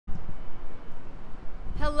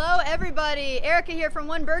Hello, everybody. Erica here from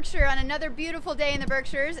One Berkshire on another beautiful day in the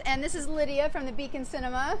Berkshires, and this is Lydia from the Beacon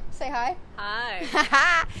Cinema. Say hi.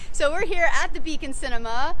 Hi. So we're here at the Beacon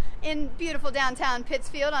Cinema in beautiful downtown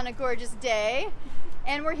Pittsfield on a gorgeous day,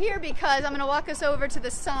 and we're here because I'm going to walk us over to the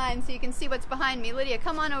sign so you can see what's behind me. Lydia,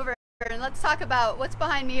 come on over and let's talk about what's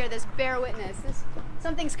behind me here. This bear witness.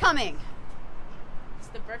 Something's coming. It's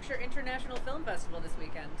the Berkshire International Film Festival this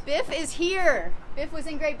weekend. BIFF is here. BIFF was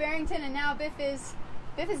in Great Barrington, and now BIFF is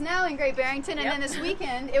now in Great Barrington, and then this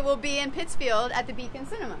weekend it will be in Pittsfield at the Beacon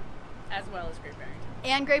Cinema. As well as Great Barrington.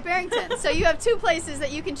 And Great Barrington. So you have two places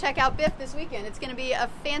that you can check out BIFF this weekend. It's going to be a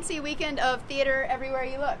fancy weekend of theater everywhere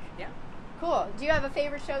you look. Yeah. Cool. Do you have a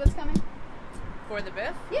favorite show that's coming? For the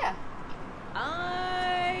BIFF? Yeah.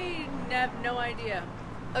 I have no idea.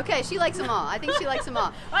 Okay, she likes them all. I think she likes them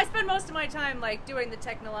all. I spend most of my time doing the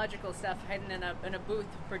technological stuff, hiding in a booth,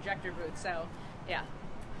 projector booth. So, yeah.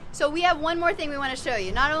 So we have one more thing we want to show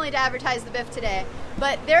you, not only to advertise the BIFF today,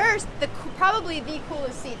 but there's probably the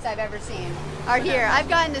coolest seats I've ever seen are here. I've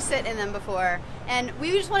gotten to sit in them before, and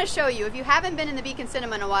we just want to show you. If you haven't been in the Beacon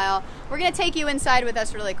Cinema in a while, we're going to take you inside with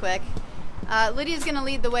us really quick. Lydia's going to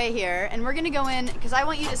lead the way here, and we're going to go in because I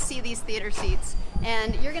want you to see these theater seats,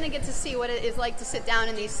 and you're going to get to see what it is like to sit down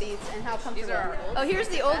in these seats and how comfortable. These are our old here's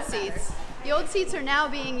seats, the old seats. The old seats are now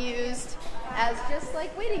being used as just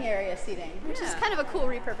like waiting area seating, which is kind of a cool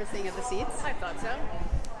repurposing of the seats. I thought so.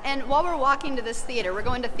 And while we're walking to this theater, we're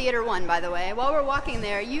going to Theater 1, by the way. While we're walking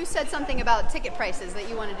there, you said something about ticket prices that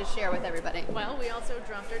you wanted to share with everybody. Well, we also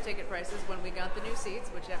dropped our ticket prices when we got the new seats,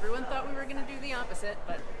 which everyone thought we were going to do the opposite,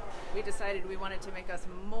 but we decided we wanted to make us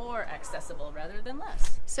more accessible rather than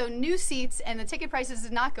less. So new seats, and the ticket prices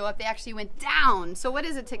did not go up, they actually went down. So what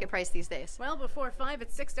is a ticket price these days? Well, before 5,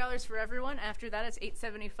 it's $6 for everyone. After that, it's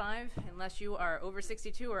 $8.75 unless you are over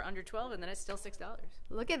 62 or under 12, and then it's still $6.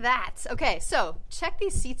 Look at that. Okay, so check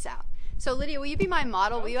these seats out. So Lydia, will you be my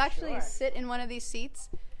model? Will you actually sit in one of these seats?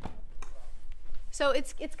 So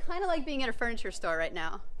it's kind of like being at a furniture store right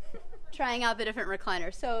now, trying out the different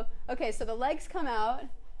recliners. So, okay, so the legs come out,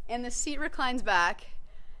 and the seat reclines back.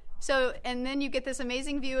 So, and then you get this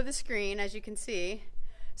amazing view of the screen, as you can see.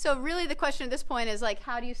 So really the question at this point is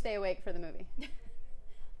how do you stay awake for the movie?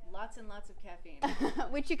 Lots and lots of caffeine.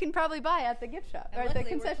 Which you can probably buy at the gift shop, and or at the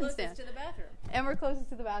concession stand. To the bathroom. And we're closest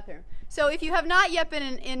to the bathroom. So if you have not yet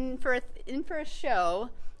been in for a show,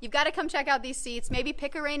 you've got to come check out these seats. Maybe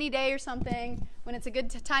pick a rainy day or something when it's a good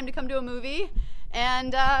time to come to a movie.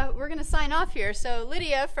 And we're going to sign off here. So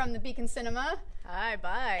Lydia from the Beacon Cinema. Hi,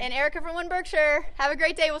 bye. And Erica from One Berkshire. Have a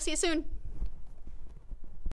great day. We'll see you soon.